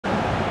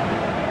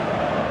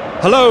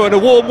Hello and a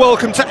warm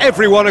welcome to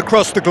everyone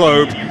across the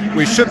globe.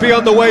 We should be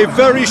on the way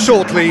very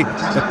shortly.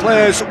 The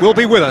players will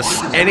be with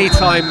us any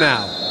time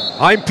now.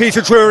 I'm Peter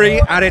Drury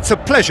and it's a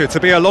pleasure to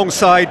be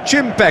alongside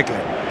Jim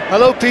Beglin.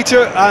 Hello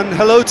Peter, and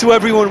hello to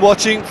everyone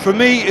watching. For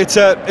me it's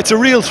a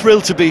real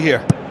thrill to be here.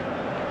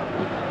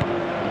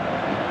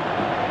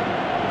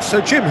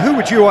 So Jim, who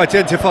would you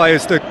identify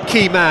as the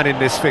key man in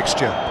this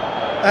fixture?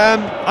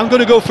 I'm going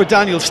to go for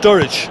Daniel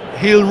Sturridge.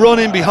 He'll run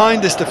in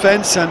behind this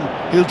defence and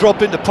he'll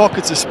drop into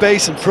pockets of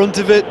space in front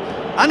of it,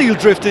 and he'll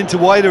drift into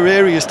wider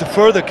areas to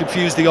further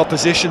confuse the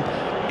opposition.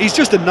 He's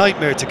just a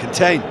nightmare to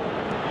contain.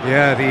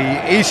 Yeah,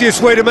 the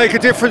easiest way to make a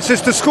difference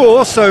is to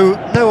score, so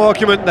no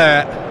argument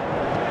there.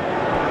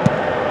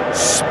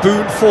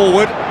 Spoon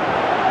forward.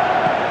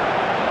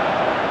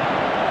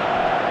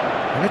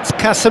 And it's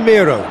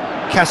Casemiro.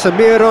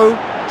 Casemiro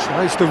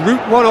tries the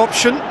route one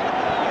option.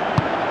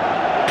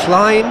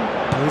 Klein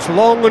goes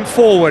long and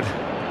forward.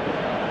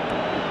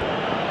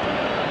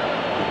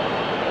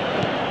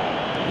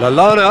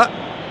 Lallana.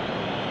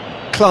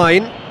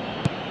 Klein.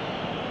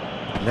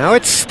 Now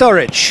it's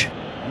Sturridge.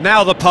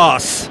 Now the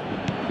pass.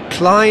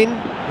 Klein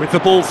with the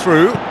ball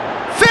through.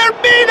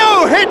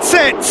 Firmino hits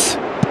it!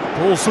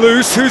 Ball's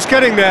loose, who's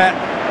getting there?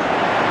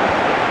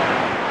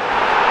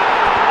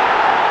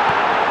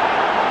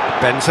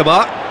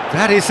 Benzema.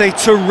 That is a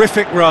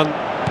terrific run.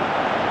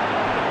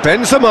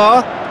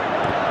 Benzema.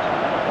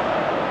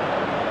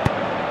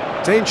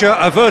 Danger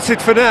averted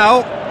for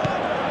now.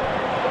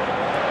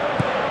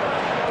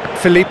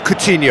 Philippe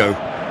Coutinho.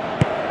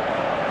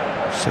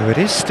 So it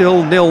is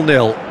still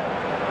 0-0.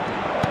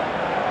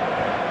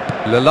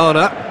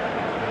 Lallana.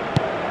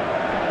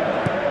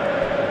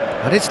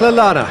 And it's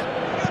Lallana.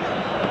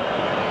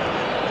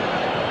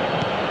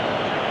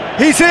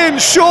 He's in,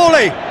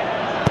 surely!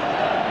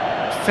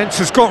 Defence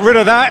has got rid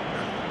of that.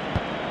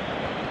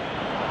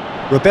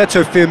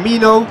 Roberto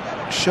Firmino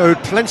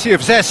showed plenty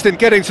of zest in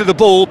getting to the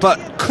ball, but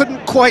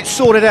couldn't quite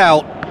sort it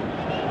out.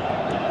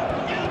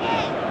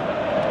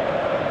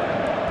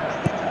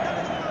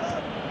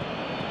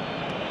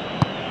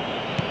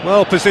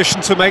 Well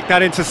positioned to make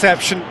that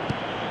interception.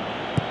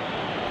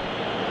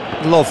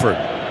 Lovren.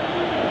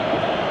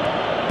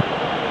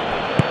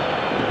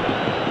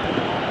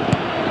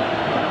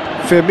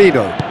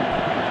 Firmino.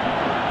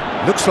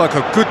 Looks like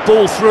a good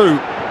ball through.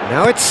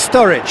 Now it's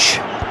Sturridge.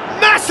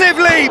 Massive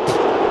leap!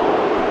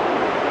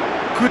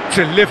 Good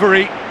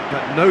delivery,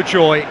 but no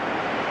joy.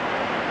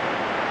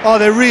 Oh,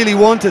 they really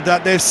wanted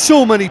that. There's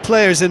so many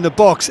players in the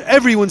box.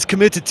 Everyone's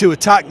committed to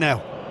attack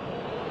now.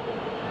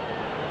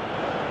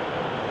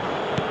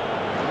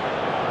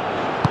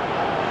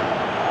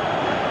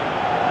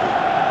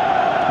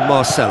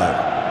 Marcelo.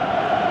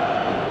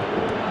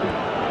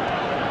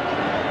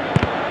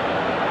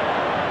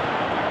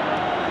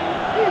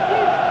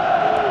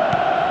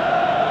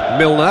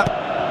 Milner.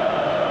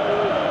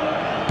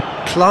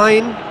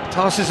 Klein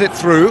passes it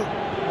through.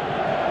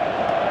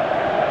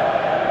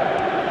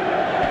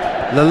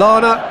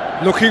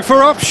 Lallana looking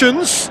for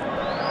options.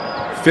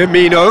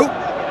 Firmino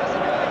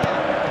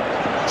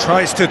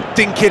tries to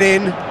dink it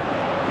in.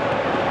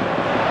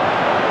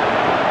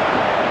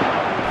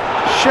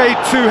 Shade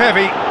too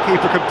heavy.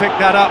 Keeper can pick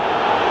that up.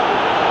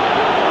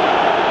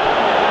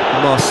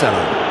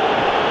 Marcelo.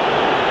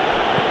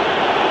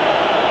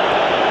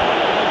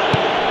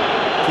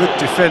 Good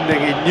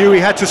defending. He knew he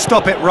had to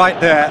stop it right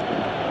there.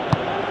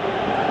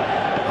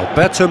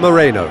 Alberto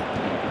Moreno.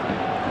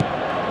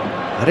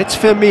 And it's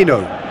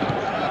Firmino.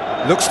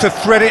 Looks to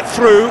thread it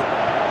through.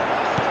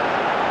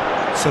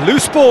 It's a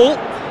loose ball.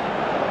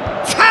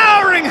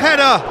 Towering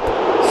header!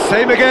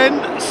 Same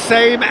again,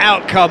 same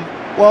outcome.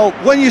 Well,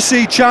 when you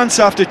see chance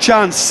after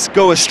chance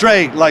go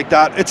astray like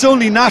that, it's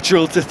only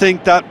natural to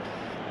think that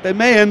they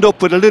may end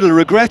up with a little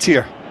regret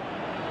here.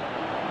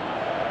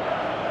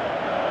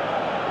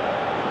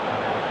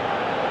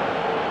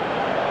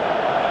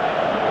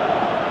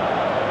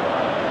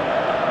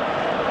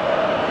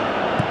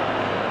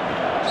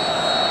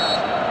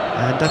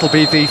 And that'll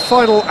be the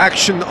final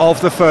action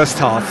of the first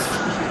half.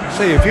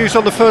 So your views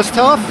on the first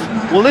half?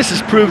 Well, this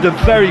has proved a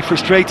very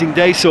frustrating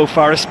day so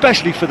far,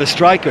 especially for the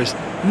strikers.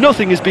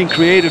 Nothing has been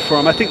created for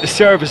them. I think the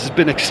service has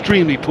been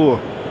extremely poor.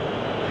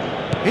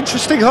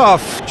 Interesting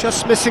half,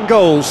 just missing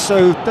goals,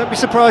 so don't be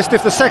surprised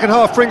if the second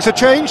half brings a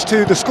change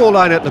to the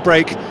scoreline at the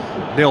break,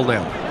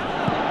 0-0.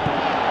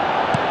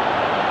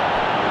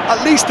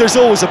 At least there's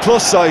always a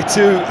plus side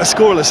to a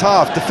scoreless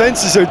half.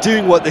 Defences are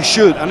doing what they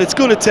should, and it's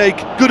going to take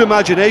good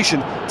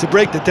imagination to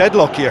break the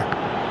deadlock here.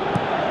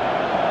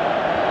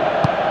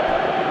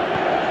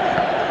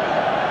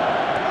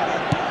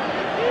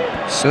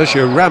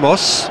 Sergio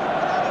Ramos.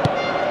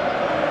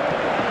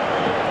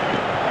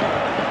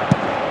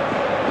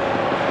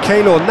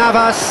 Keylor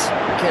Navas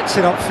gets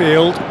it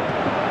upfield.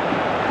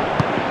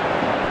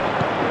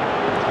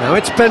 Now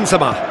it's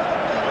Benzema.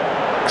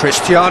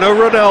 Cristiano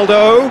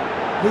Ronaldo.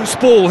 Loose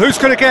ball, who's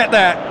going to get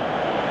that?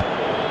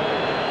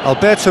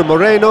 Alberto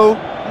Moreno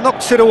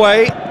knocks it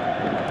away.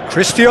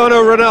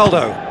 Cristiano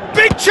Ronaldo.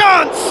 Big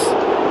chance!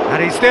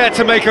 And he's there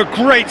to make a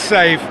great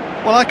save.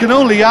 Well, I can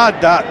only add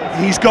that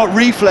he's got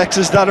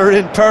reflexes that are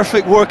in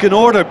perfect working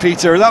order,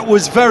 Peter. That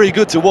was very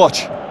good to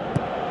watch.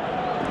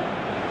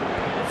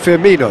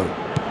 Firmino.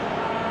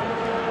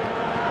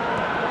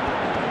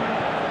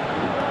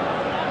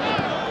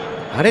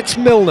 And it's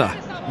Milner.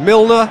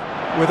 Milner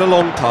with a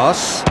long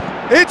pass.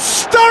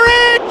 It's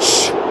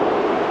Sturridge!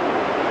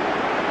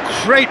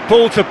 Great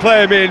ball to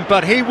play him in,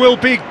 but he will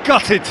be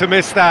gutted to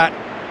miss that.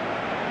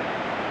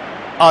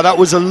 Oh, that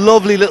was a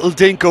lovely little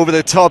dink over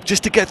the top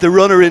just to get the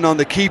runner in on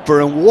the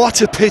keeper, and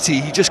what a pity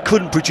he just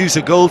couldn't produce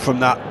a goal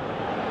from that.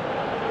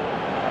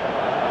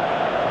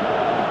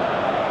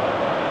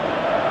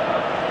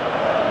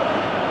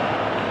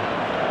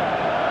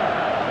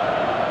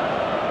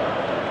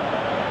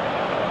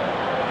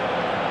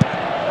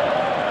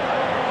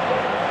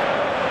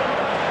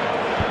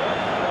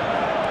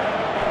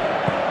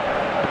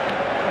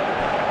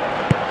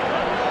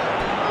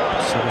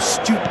 Some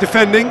astute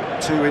defending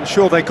to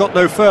ensure they got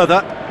no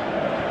further.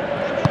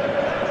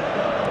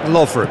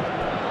 Lovren.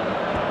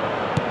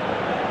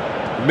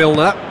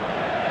 Milner.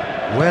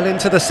 Well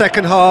into the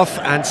second half,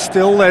 and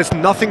still there's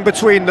nothing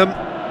between them.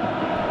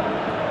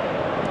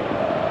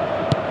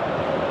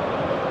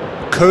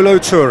 Kolo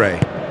Touré.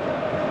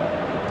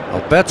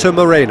 Alberto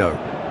Moreno.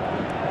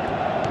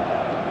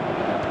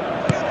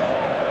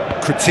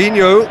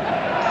 Coutinho.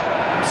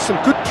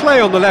 Some good play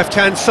on the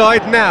left-hand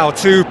side now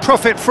to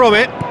profit from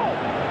it.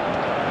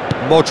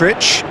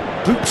 Modric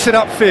boots it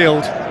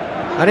upfield,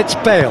 and it's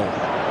Bale.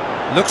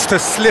 Looks to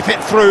slip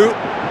it through.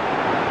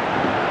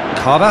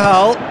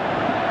 Carvajal.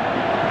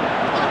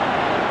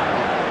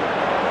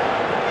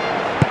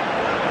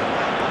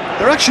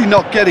 They're actually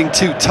not getting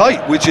too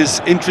tight, which is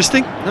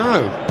interesting.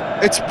 No.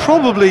 It's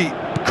probably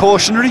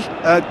cautionary.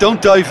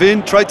 Don't dive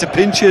in, try to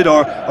pinch it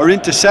or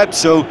intercept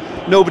so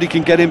nobody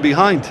can get in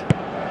behind.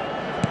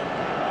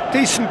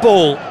 Decent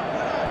ball.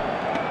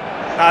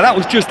 That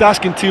was just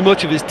asking too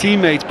much of his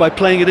teammates by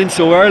playing it in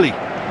so early.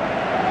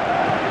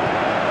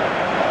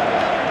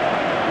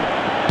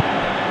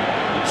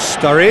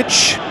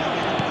 Sturridge.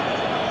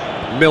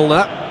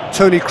 Milner.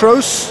 Toni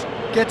Kroos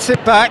gets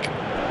it back.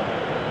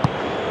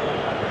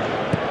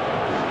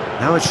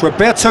 Now it's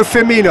Roberto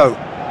Firmino.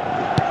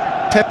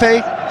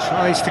 Pepe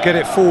tries to get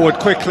it forward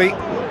quickly.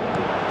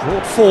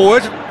 Brought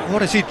forward. What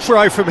does he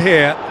try from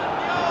here?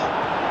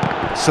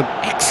 Some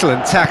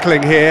excellent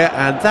tackling here,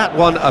 and that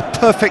one a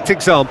perfect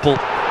example.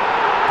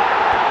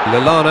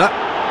 Lallana.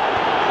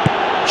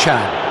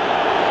 Chan.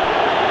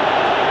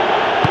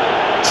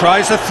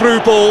 Tries a through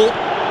ball.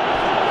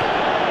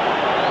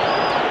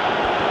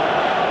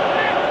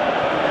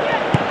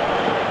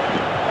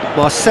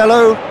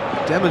 Marcelo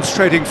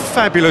demonstrating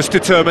fabulous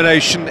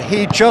determination.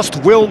 He just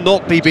will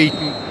not be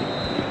beaten.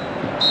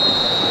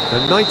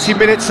 The 90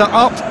 minutes are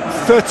up,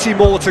 30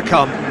 more to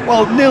come.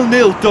 Well,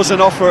 0-0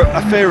 doesn't offer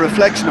a fair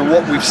reflection of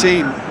what we've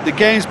seen. The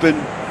game's been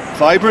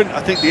vibrant.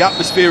 I think the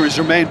atmosphere has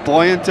remained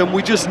buoyant, and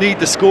we just need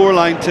the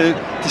scoreline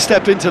to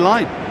step into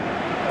line.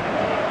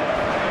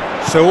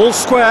 So all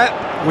square,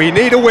 we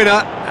need a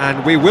winner,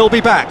 and we will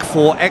be back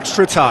for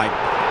extra time.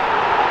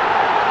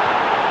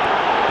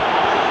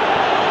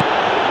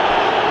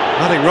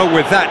 Nothing wrong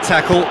with that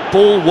tackle.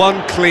 Ball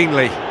won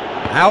cleanly.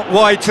 Out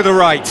wide to the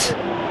right.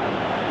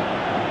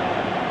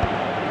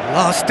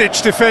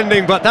 Last-ditch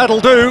defending, but that'll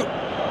do.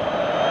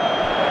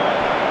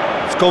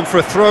 It's gone for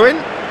a throw-in.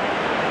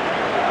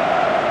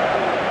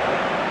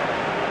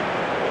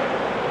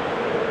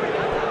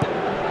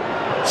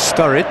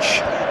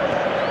 Sturridge.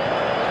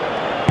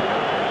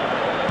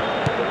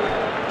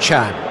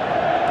 Chan.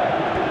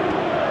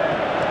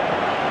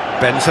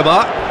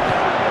 Benzema.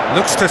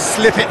 Looks to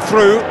slip it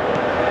through.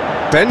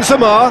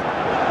 Benzema.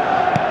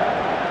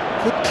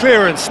 Good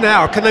clearance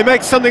now. Can they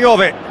make something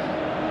of it?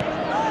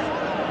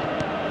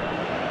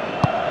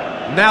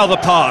 Now the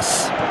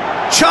pass.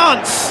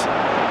 Chance!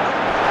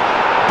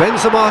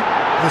 Benzema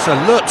is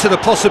alert to the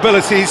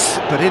possibilities,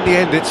 but in the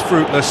end it's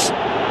fruitless.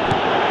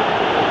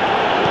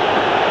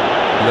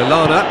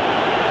 Lallana.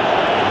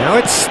 Now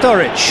it's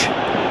Sturridge.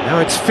 Now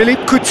it's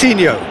Philippe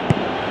Coutinho.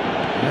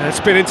 It's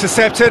been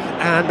intercepted,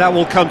 and that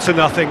will come to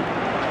nothing.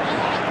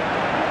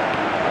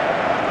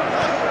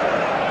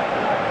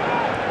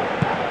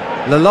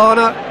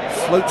 Lallana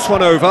floats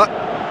one over.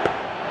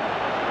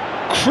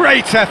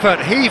 Great effort,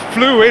 he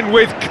flew in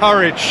with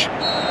courage.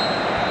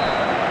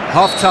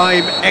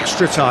 Half-time,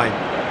 extra time.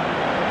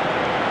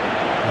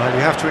 Well,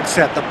 you have to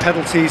accept that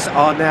penalties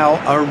are now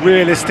a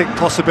realistic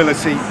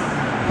possibility.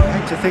 I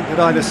hate to think that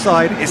either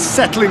side is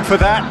settling for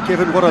that,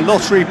 given what a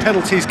lottery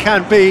penalties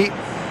can be,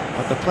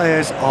 but the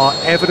players are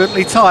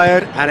evidently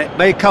tired, and it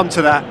may come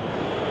to that.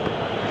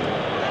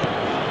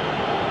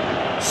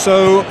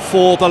 So,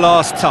 for the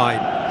last time,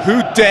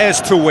 who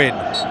dares to win?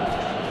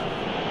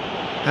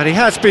 And he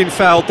has been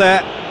fouled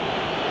there.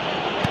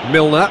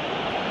 Milner.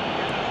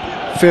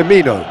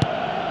 Firmino.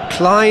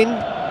 Klein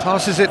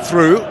passes it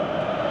through.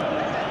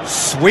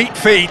 Sweet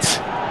feet.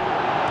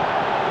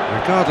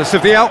 Regardless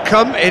of the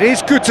outcome, it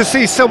is good to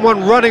see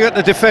someone running at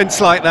the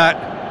defence like that.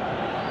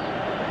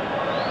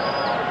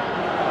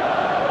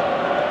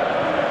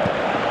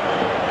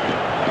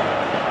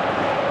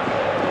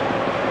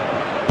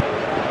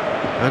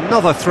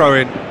 Another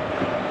throw-in.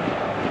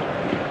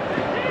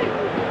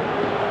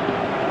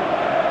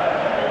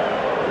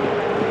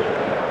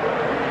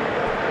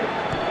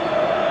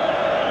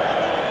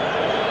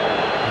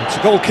 It's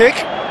a goal kick.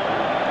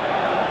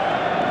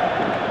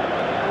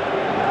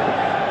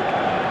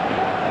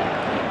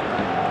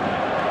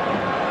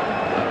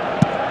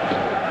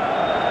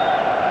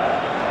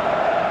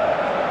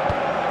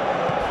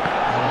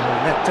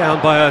 Let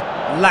down by a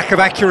lack of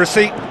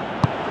accuracy.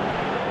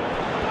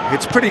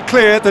 It's pretty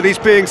clear that he's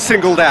being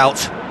singled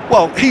out.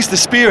 Well, he's the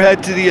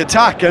spearhead to the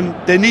attack and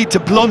they need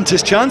to blunt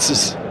his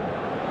chances.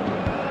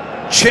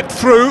 Chipped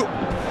through.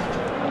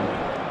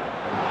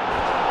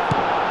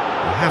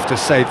 I have to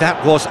say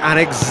that was an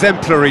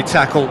exemplary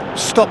tackle.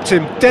 Stopped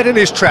him dead in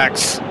his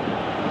tracks.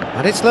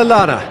 And it's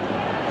Lallana.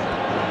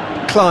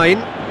 Klein.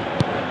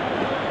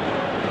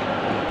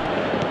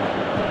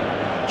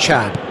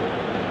 Chan.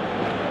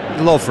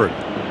 Lovren.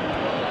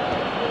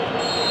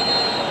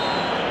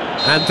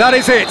 And that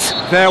is it.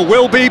 There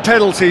will be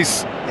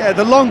penalties. Yeah,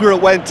 the longer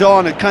it went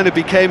on, it kind of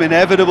became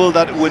inevitable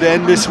that it would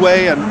end this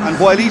way. And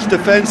while each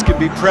defence can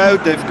be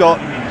proud, they've got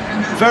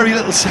very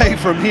little say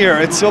from here.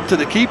 It's up to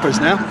the keepers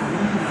now.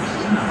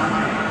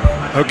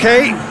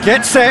 OK,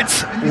 get set.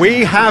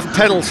 We have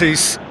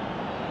penalties.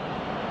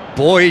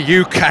 Boy,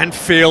 you can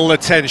feel the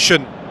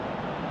tension.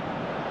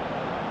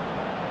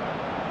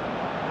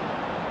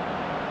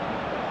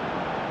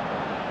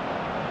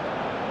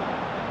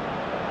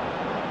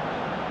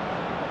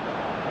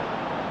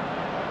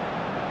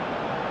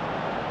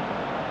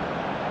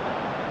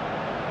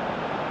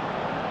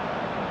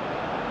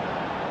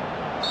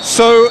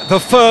 So, the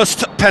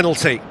first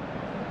penalty.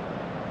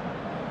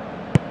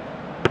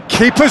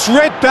 Keeper's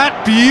read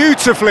that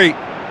beautifully.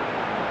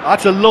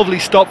 That's a lovely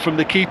stop from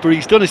the keeper.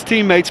 He's done his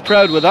teammates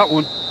proud with that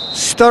one.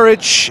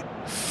 Sturridge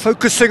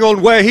focusing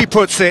on where he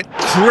puts it.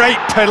 Great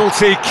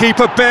penalty,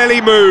 keeper barely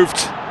moved.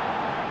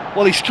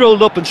 Well, he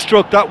strolled up and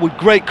struck that with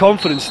great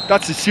confidence.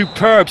 That's a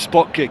superb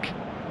spot kick.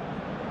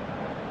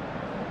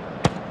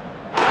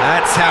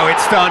 That's how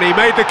it's done, he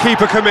made the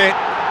keeper commit.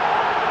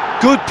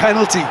 Good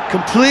penalty,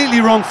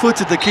 completely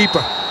wrong-footed the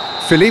keeper.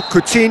 Philippe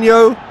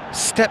Coutinho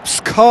steps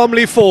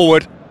calmly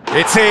forward.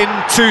 It's in,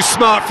 too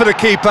smart for the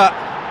keeper.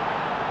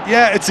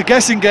 Yeah, it's a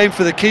guessing game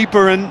for the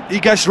keeper and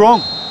he guessed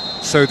wrong.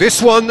 So this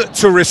one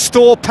to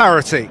restore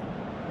parity.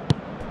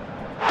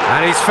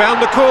 And he's found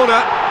the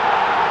corner.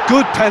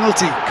 Good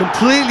penalty,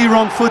 completely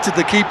wrong-footed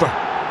the keeper.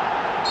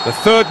 The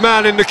third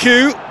man in the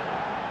queue.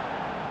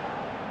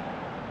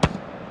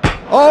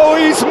 Oh,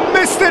 he's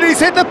missed it,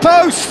 he's hit the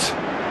post.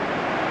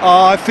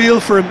 Oh, I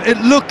feel for him, it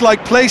looked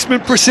like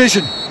placement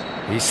precision.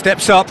 He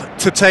steps up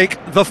to take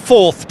the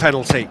fourth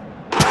penalty.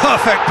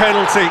 Perfect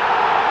penalty.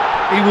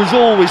 He was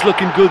always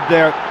looking good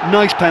there,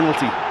 nice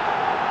penalty.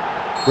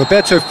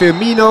 Roberto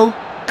Firmino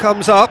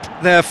comes up,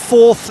 their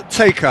fourth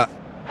taker.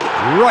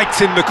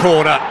 Right in the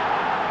corner.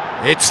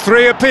 It's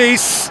 3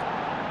 apiece.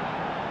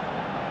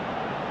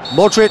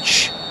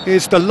 Modric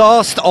is the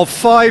last of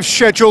 5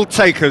 scheduled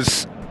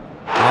takers.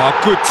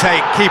 Oh, good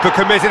take, keeper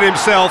committed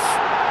himself.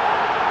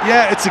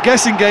 Yeah, it's a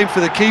guessing game for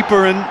the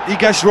keeper and he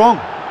guessed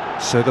wrong.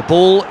 So the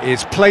ball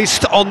is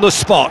placed on the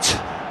spot.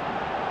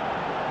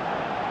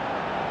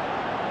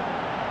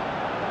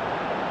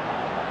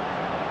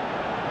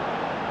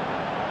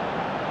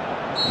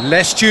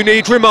 Lest you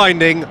need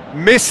reminding,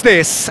 miss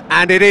this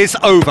and it is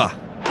over.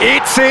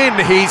 It's in,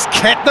 he's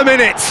kept them in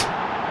it.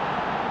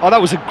 Oh,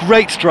 that was a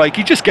great strike,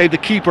 he just gave the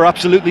keeper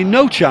absolutely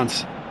no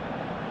chance.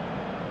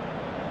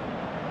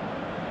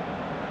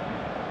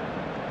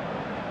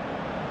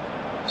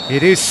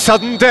 It is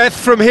sudden death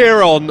from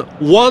here on.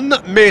 One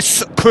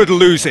miss could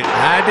lose it.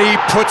 And he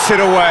puts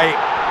it away.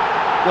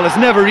 Well, it's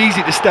never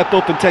easy to step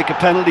up and take a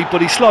penalty,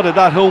 but he slotted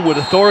that home with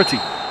authority.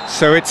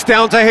 So it's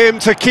down to him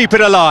to keep it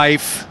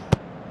alive.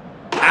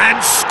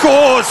 And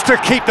scores to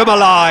keep them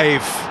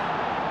alive.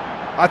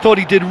 I thought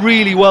he did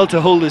really well to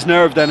hold his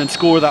nerve then and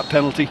score that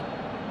penalty.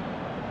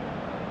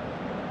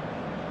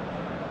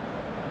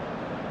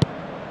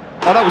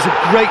 Oh, that was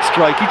a great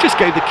strike. He just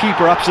gave the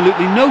keeper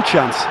absolutely no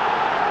chance.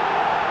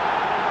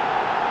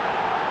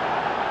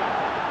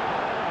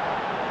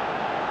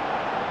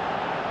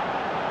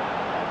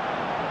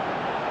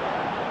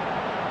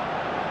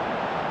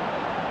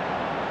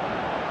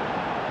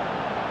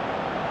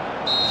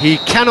 He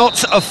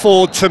cannot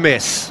afford to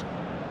miss.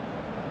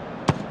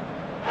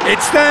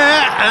 It's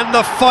there, and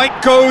the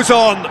fight goes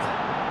on.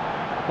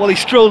 Well, he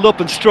strolled up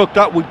and struck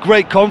that with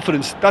great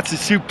confidence. That's a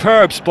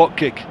superb spot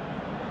kick.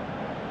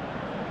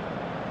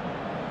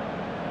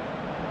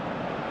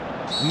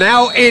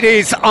 Now it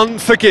is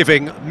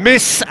unforgiving.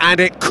 Miss,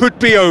 and it could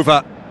be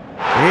over.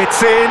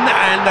 It's in,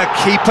 and the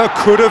keeper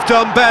could have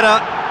done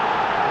better.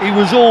 He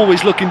was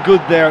always looking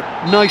good there.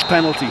 Nice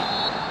penalty.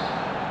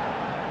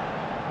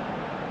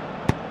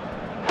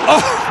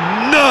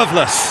 Oh,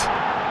 nerveless.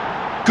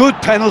 Good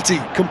penalty,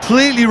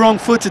 completely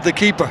wrong-footed the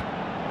keeper.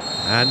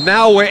 And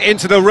now we're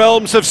into the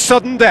realms of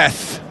sudden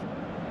death.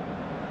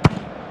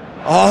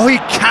 Oh, he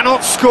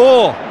cannot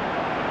score.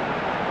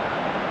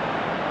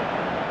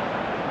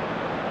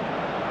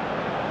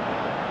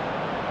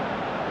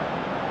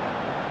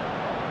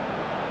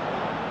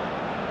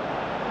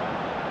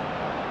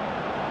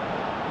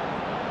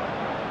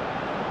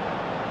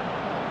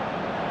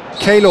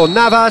 Keylor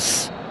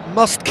Navas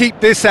must keep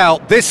this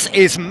out. This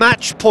is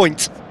match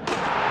point.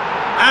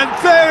 And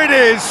there it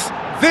is,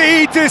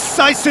 the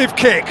decisive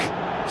kick.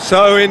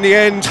 So in the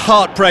end,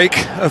 heartbreak,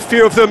 a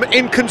few of them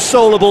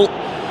inconsolable.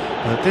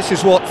 But this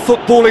is what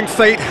footballing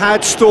fate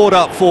had stored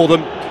up for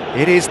them.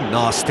 It is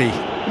nasty.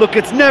 Look,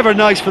 it's never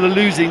nice for the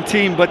losing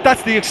team, but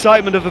that's the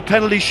excitement of a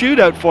penalty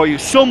shootout for you.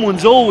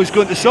 Someone's always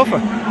going to suffer.